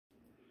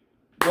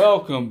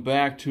Welcome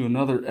back to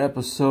another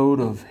episode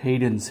of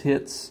Hayden's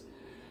Hits.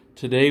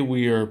 Today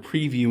we are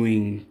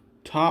previewing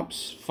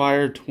Topps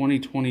Fire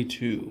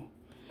 2022.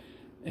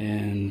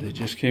 And it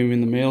just came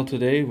in the mail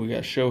today. We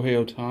got Shohei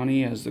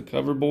Ohtani as the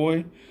cover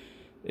boy.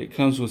 It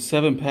comes with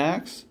 7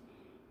 packs,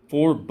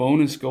 4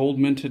 bonus gold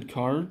minted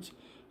cards,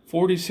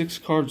 46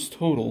 cards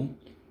total,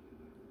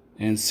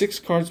 and 6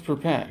 cards per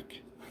pack.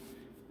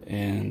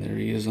 And there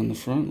he is on the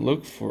front.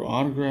 Look for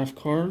autograph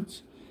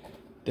cards.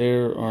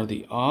 There are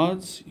the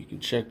odds. You can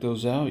check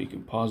those out. You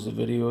can pause the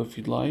video if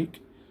you'd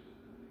like.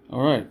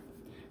 Alright.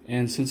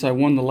 And since I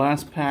won the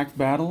last pack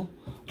battle,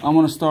 I'm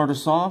going to start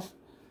us off.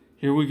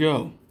 Here we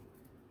go.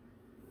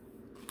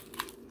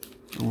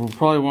 And we'll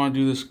probably want to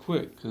do this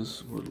quick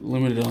because we're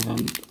limited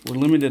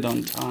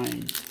on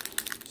time.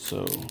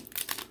 So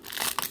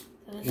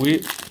go ahead.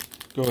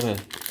 It's going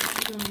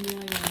to be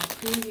like a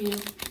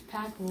preview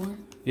pack war.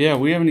 Yeah,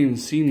 we haven't even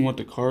seen what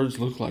the cards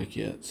look like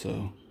yet,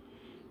 so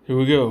here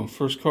we go.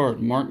 First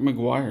card, Mark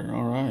McGwire.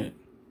 All right.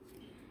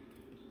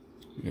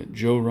 We got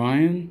Joe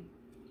Ryan.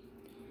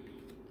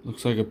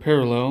 Looks like a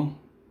parallel.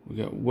 We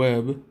got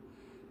Webb.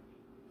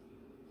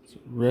 It's a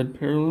red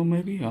parallel,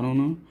 maybe? I don't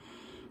know.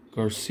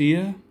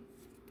 Garcia.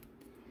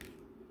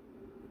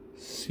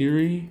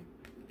 Siri.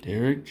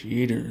 Derek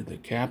Jeter, the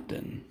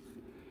captain.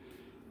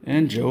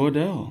 And Joe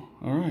Adele.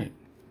 All right.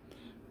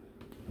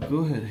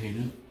 Go ahead,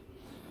 Hayden.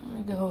 I'm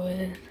going to go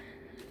with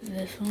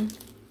this one.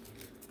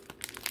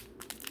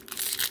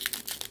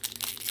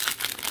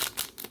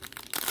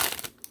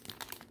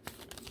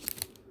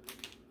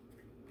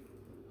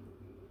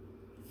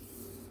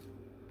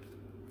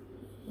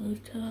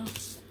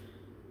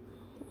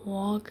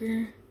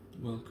 Walker.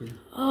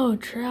 Oh,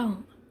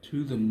 Trout.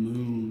 To the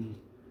moon.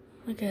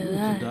 Look at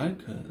that. It's a die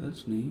cut.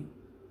 That's neat.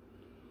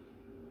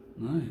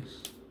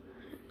 Nice.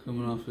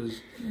 Coming off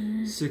his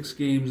 6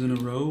 games in a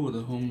row with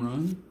a home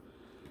run.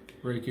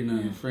 Breaking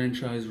a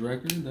franchise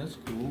record. That's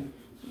cool.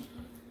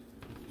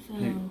 So,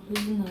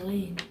 who's in the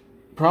lead?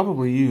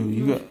 Probably you.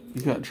 You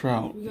got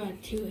Trout. We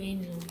got 2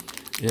 Angels.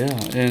 Yeah,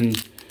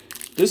 and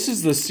this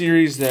is the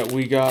series that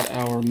we got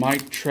our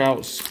Mike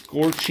Trout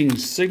Scorching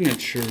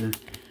Signature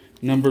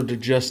numbered to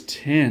just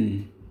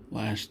 10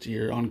 last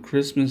year on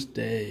Christmas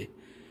Day.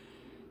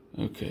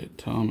 Okay,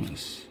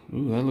 Thomas.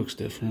 Ooh, that looks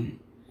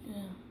different.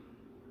 Yeah.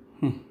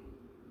 Huh.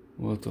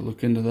 We'll have to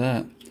look into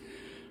that.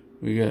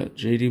 We got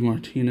J.D.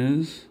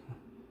 Martinez.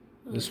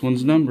 This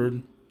one's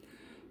numbered.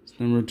 It's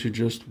numbered to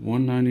just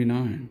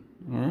 $199.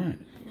 All right.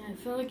 Yeah, I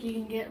feel like you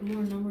can get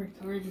more numbered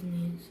cards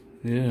than these.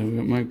 Yeah, we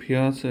got Mike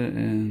Piazza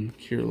and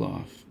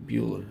Kirilloff.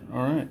 Bueller.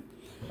 All right.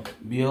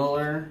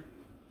 Bueller.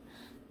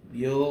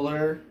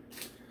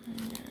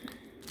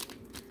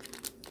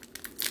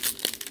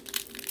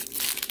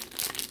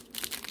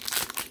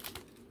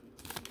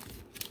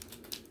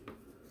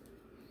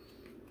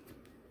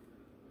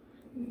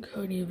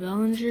 Cody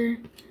Bellinger.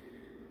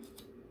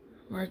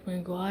 Mark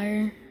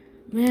McGwire.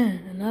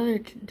 Man, another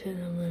to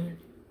the moon.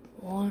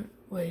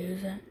 Wait,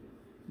 who's that?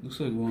 Looks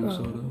like Juan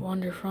Soto.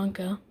 Wander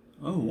Franco.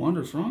 Oh,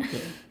 Wander Franco.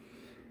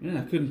 Man,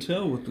 I couldn't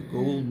tell with the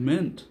gold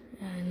mint.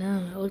 Yeah, I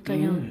know. It looked like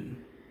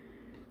him.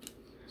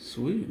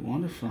 Sweet,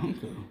 Wander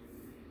Franco.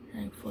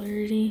 Like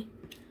Flaherty.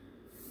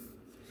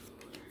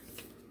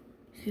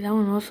 See, that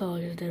one also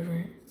looks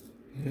different.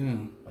 Yeah,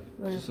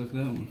 just like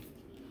that one.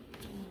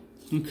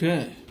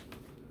 Okay.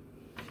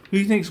 Who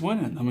do you think's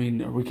winning? I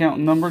mean, are we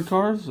counting numbered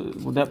cards?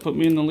 Would that put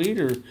me in the lead,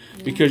 or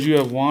because you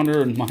have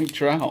Wander and Mike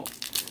Trout?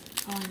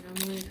 Fine,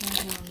 I'm really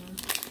confident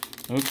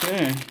on this.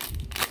 Okay.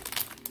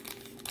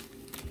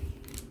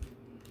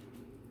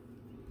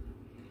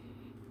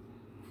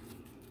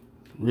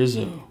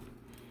 Rizzo.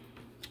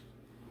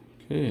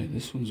 Okay,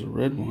 this one's a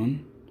red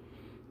one.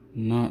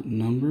 Not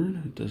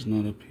numbered. It does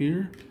not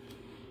appear.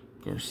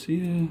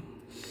 Garcia.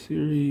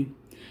 Siri.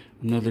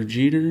 Another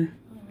Jeter.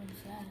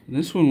 And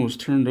this one was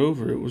turned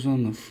over. It was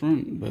on the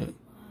front, but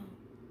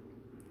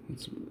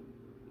it's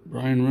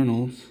Brian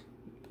Reynolds.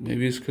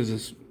 Maybe it's because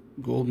it's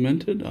gold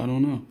minted. I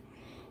don't know.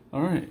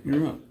 All right,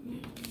 you're up.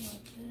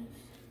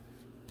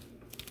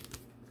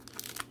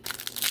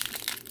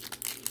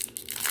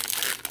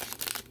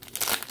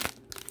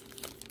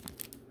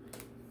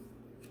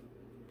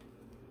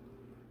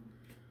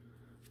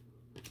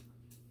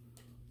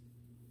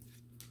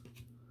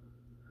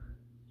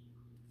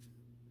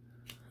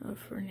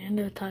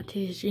 Fernando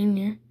Tatis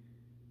Jr.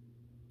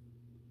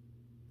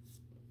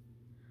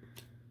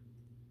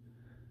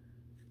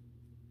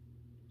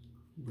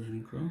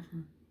 Brandon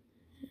Crawford.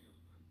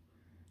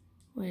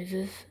 Wait, is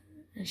this?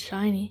 It's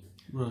shiny.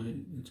 Right,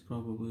 it's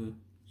probably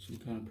some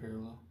kind of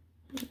parallel.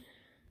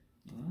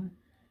 All right.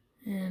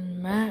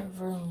 And Matt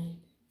Verlaine.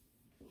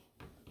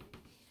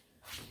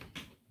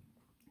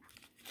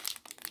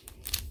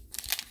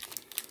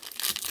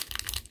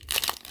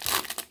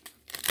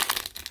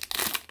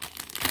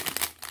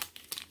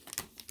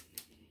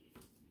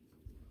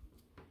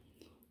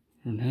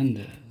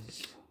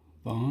 Hernandez.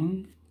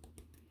 Vaughn.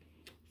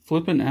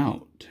 Flipping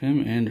out.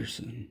 Tim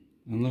Anderson.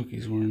 And look,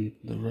 he's wearing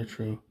the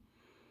retro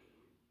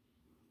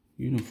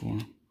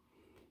uniform.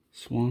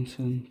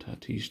 Swanson,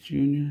 Tatis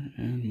Jr.,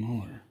 and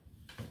Muller.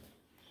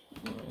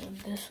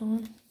 This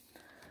one.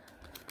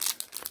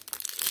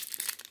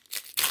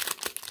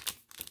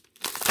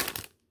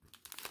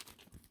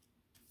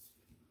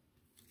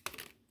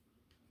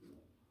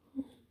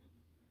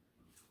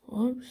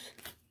 Whoops.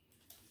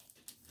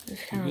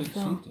 This kind of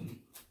fell. Something.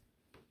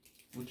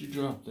 What'd you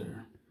drop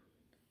there?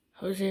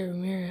 Jose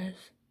Ramirez.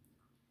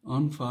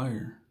 On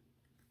fire.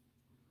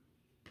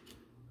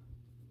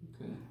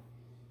 Okay.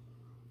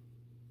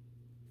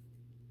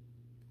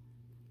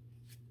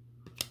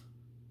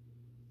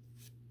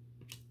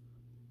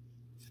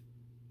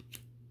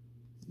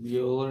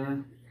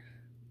 Bueller.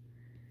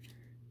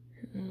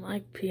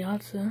 Mike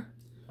Piazza.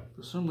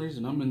 For some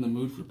reason, I'm in the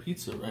mood for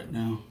pizza right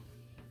now.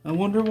 I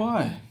wonder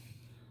why.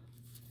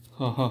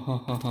 Ha ha ha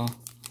ha ha.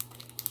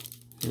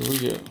 Here we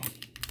go.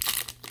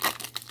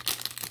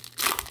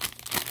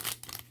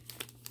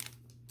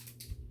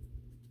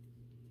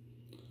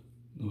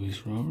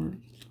 Luis Roberts.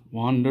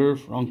 Wander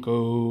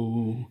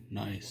Franco.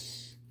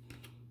 Nice.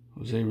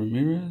 Jose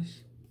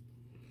Ramirez.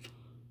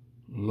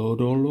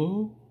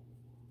 Lodolo.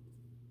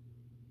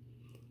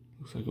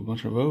 Looks like a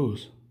bunch of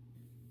O's.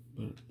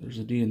 But there's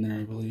a D in there,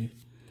 I believe.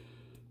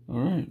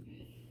 Alright.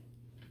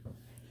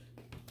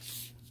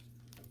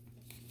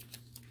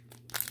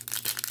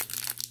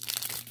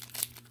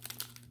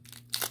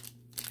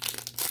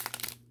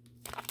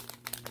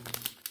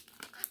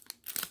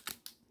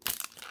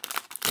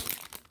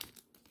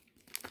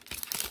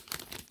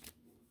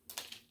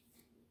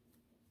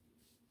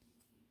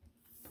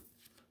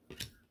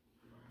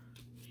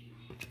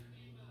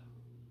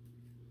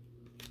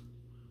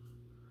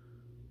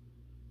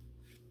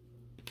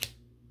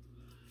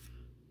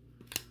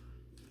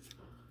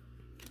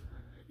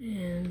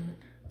 And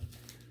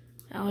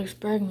Alex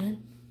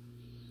Bregman.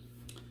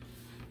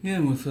 Yeah,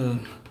 and with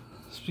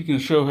speaking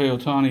of Shohei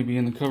Ohtani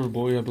being the cover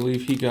boy, I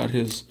believe he got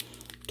his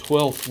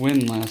 12th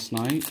win last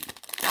night.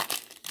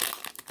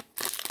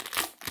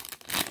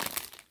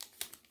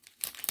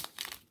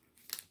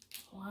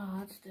 Wow,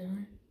 that's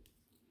different.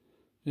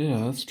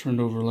 Yeah, that's turned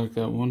over like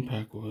that one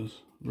pack was.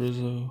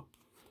 Rizzo,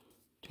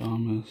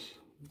 Thomas,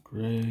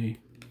 Gray.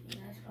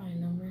 That's probably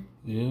numbered.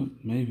 Yep,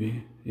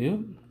 maybe. Yep.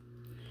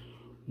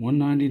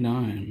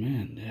 199.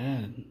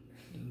 Man,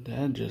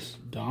 Dad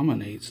just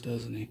dominates,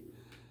 doesn't he?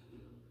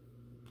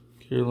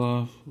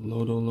 Kirilov,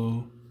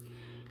 Lodolo,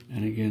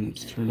 and again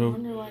it's turned over. I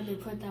wonder why they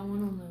put that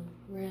one on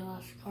the very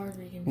last card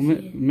where you can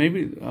see it.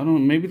 Maybe I don't know.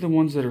 Maybe the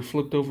ones that are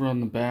flipped over on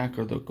the back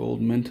are the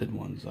gold minted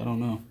ones. I don't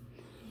know.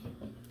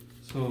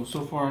 So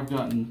far I've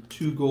gotten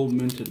 2 gold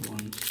minted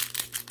ones,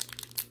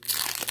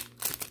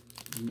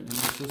 and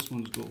this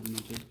one's gold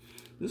minted.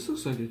 This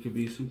looks like it could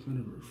be some kind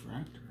of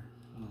refractor.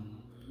 I don't know.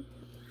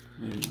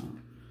 Maybe not.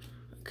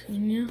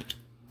 Acuna.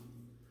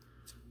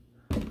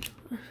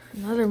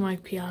 Another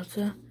Mike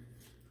Piazza.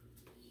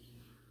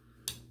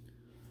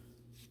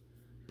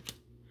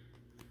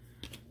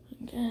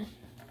 Okay.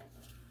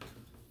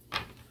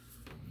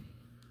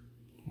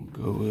 We'll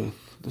go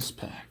with this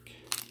pack.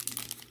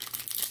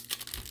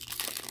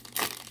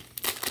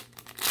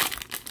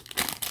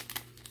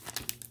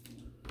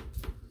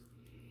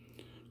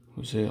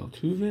 Jose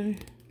Altuve,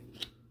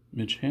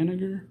 Mitch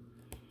Haniger,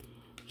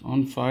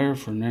 on fire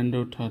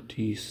Fernando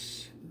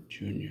Tatis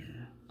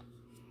Jr.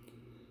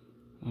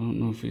 I don't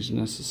know if he's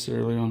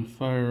necessarily on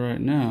fire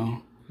right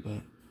now,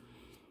 but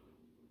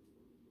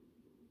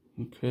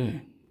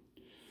okay.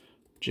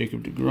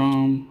 Jacob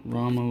deGrom,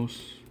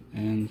 Ramos,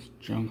 and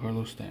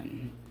Giancarlo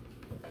Stanton.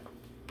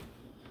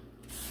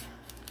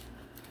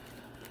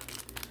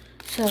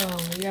 So,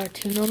 we got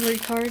 2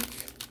 numbered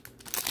cards,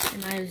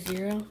 and I have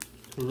 0.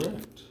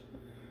 Correct.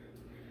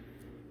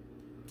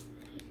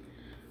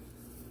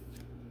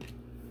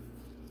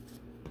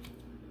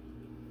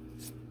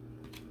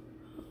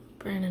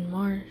 Brandon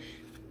Marsh.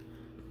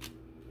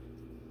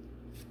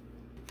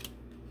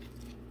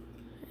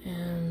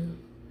 And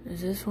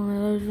is this one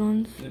of those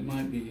ones? It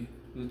might be.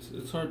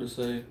 It's hard to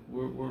say.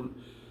 We're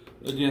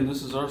again,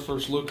 this is our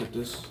first look at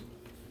this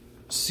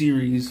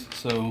series,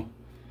 so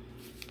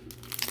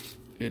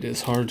it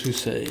is hard to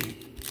say.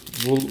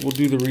 We'll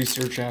do the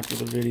research after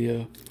the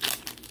video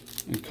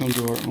and come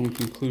to our own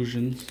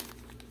conclusions.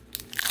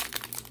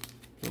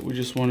 But we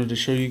just wanted to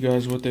show you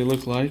guys what they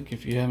look like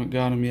if you haven't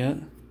got them yet.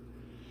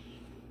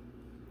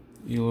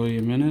 Eloy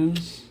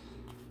Jimenez,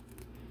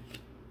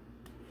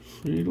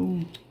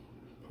 Friedel,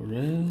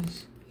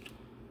 Perez,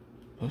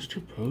 Buster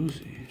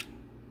Posey,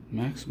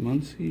 Max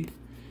Muncy,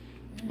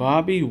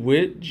 Bobby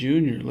Witt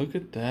Jr. Look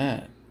at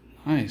that.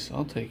 Nice,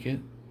 I'll take it.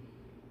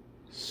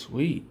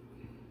 Sweet.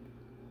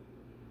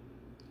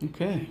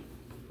 Okay.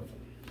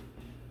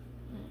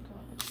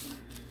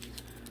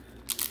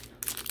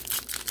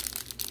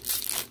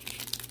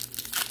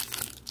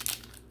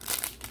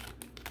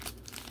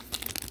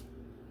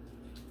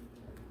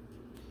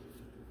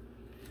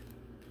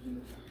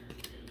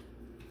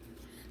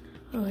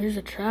 Oh, here's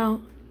a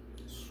Trout.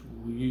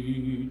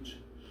 Sweet.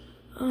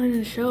 Oh, and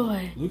a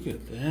Shohei. Look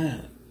at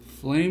that.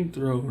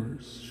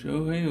 Flamethrowers.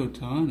 Shohei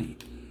Ohtani.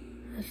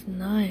 That's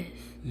nice.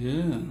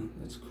 Yeah,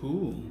 that's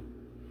cool.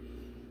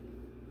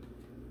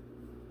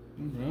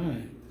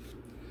 Alright.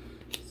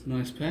 It's a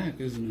nice pack,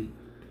 isn't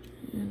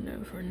it?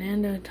 And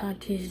Fernando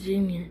Tatis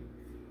Jr.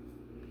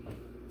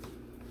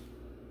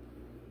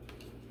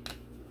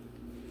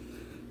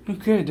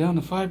 Okay, down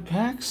to 5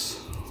 packs.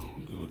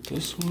 We'll go with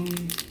this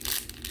one.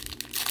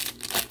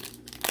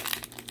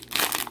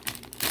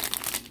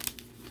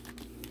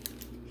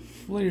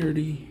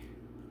 Flaherty.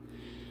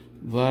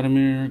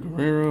 Vladimir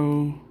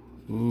Guerrero.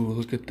 Ooh,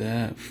 look at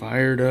that.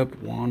 Fired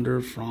up Wander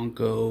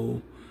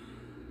Franco.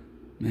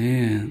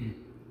 Man.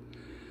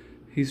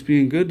 He's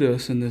being good to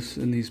us in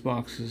these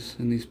boxes,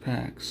 in these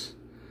packs.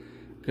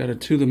 Got a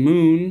To the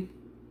Moon.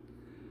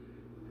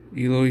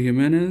 Eloy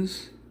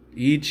Jimenez.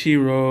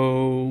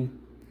 Ichiro.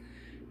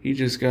 He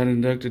just got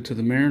inducted to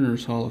the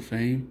Mariners Hall of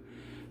Fame.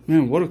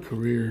 Man, what a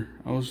career.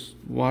 I was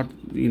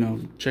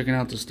checking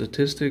out the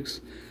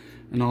statistics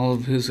and all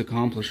of his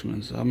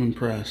accomplishments. I'm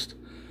impressed.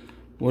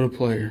 What a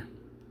player.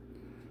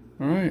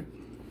 All right.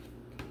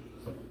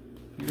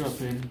 You're up,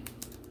 Hayden.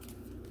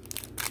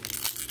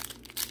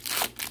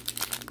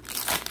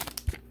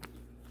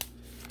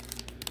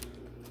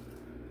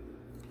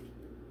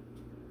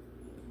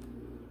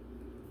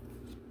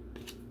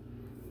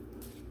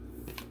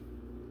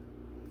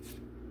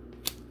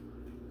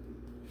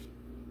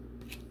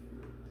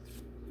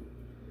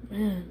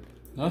 Man.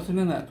 Nothing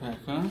in that pack,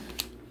 huh?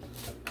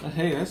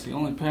 Hey, that's the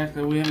only pack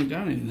that we haven't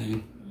got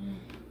anything.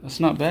 That's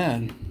not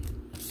bad.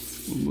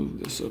 We'll move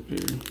this up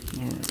here.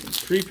 Alright,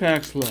 3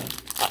 packs left.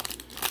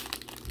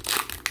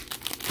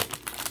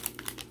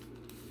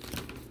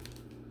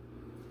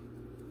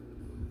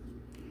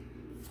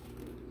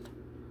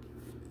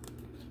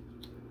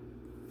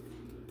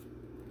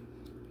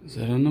 Is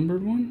that a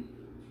numbered one?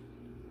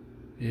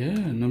 Yeah,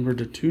 numbered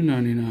to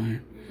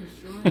 299.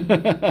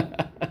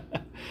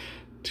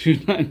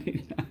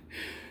 $2.99.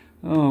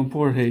 Oh,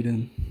 poor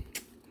Hayden.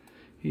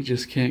 He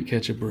just can't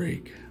catch a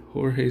break.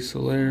 Jorge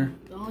Soler.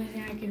 The only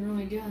thing I can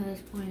really do at this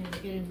point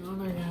is get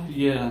another guy.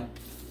 Yeah.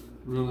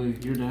 Really,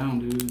 you're down,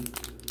 dude.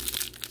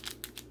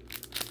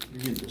 You're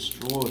getting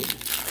destroyed.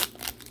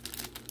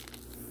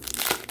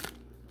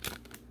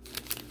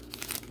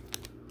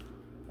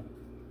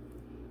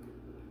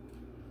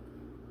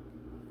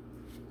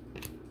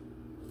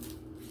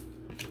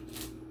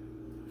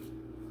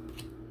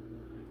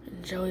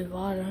 And Joey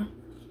Votto.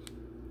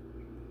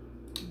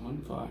 On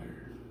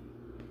fire.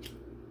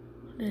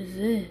 What is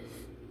this?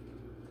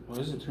 Why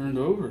is it turned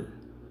over?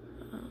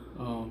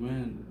 Oh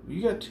man,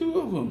 you got 2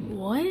 of them.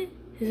 What?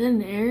 Is that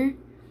an error?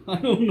 I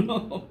don't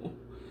know.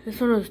 This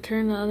one was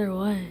turned the other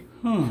way.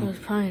 Huh. So it's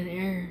probably an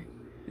error.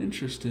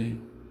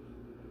 Interesting.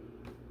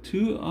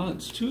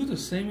 It's 2 of the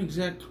same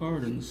exact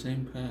card in the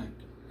same pack.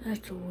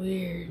 That's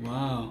weird.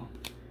 Wow.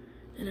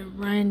 And a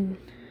Ryan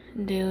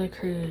De La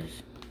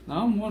Cruz.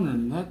 Now I'm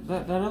wondering,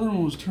 that other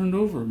one was turned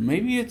over.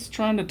 Maybe it's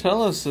trying to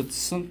tell us it's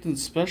something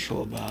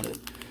special about it.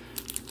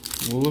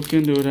 We'll look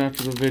into it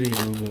after the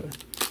video, but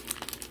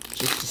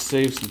just to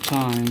save some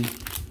time.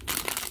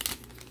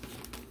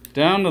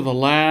 Down to the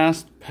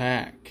last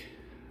pack.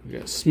 We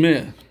got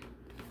Smith,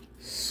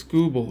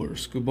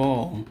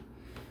 Skubal,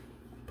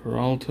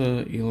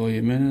 Peralta, Eloy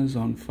Jimenez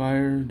on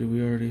fire. Do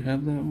we already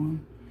have that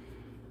one?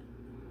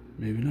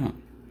 Maybe not.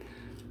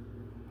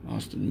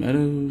 Austin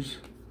Meadows,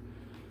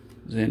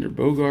 Xander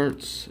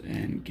Bogaerts,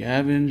 and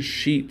Gavin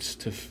Sheets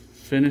to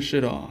finish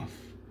it off.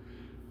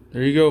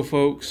 There you go,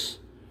 folks.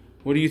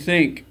 What do you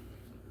think?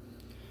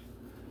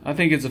 I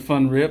think it's a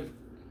fun rip.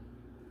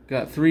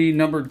 Got 3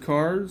 numbered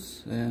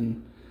cards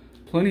and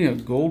plenty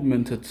of gold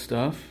minted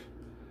stuff.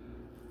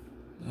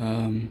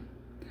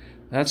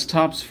 That's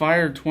Topps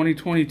Fire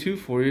 2022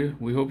 for you.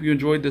 We hope you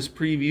enjoyed this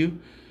preview.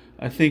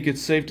 I think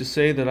it's safe to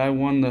say that I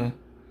won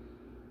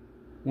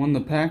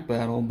the pack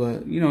battle,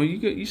 but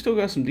you still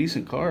got some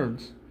decent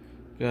cards.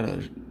 You got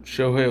a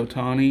Shohei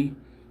Ohtani.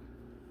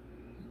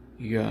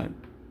 You got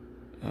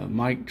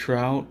Mike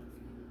Trout.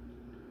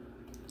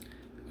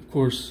 Of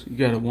course, you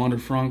got a Wander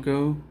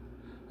Franco.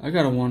 I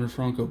got a Wander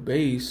Franco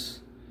base,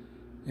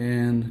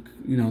 and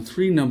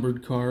 3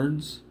 numbered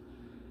cards.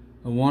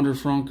 A Wander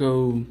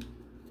Franco.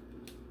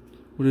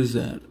 What is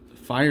that?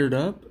 Fired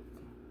Up?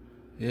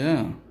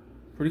 Yeah,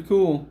 pretty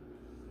cool.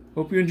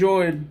 Hope you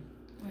enjoyed.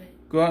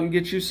 Wait. Go out and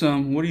get you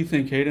some. What do you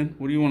think, Hayden?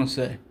 What do you want to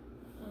say?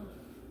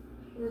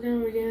 We're going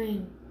to be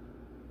doing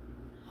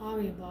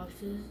hobby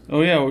boxes.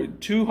 Oh yeah,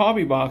 2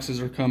 hobby boxes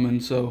are coming,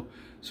 so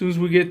as soon as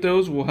we get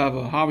those, we'll have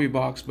a hobby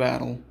box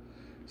battle.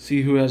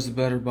 See who has the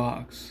better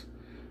box.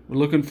 We're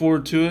looking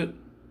forward to it.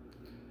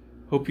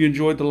 Hope you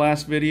enjoyed the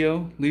last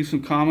video. Leave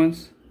some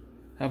comments.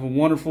 Have a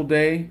wonderful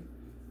day.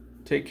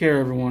 Take care,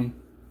 everyone.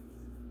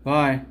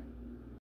 Bye.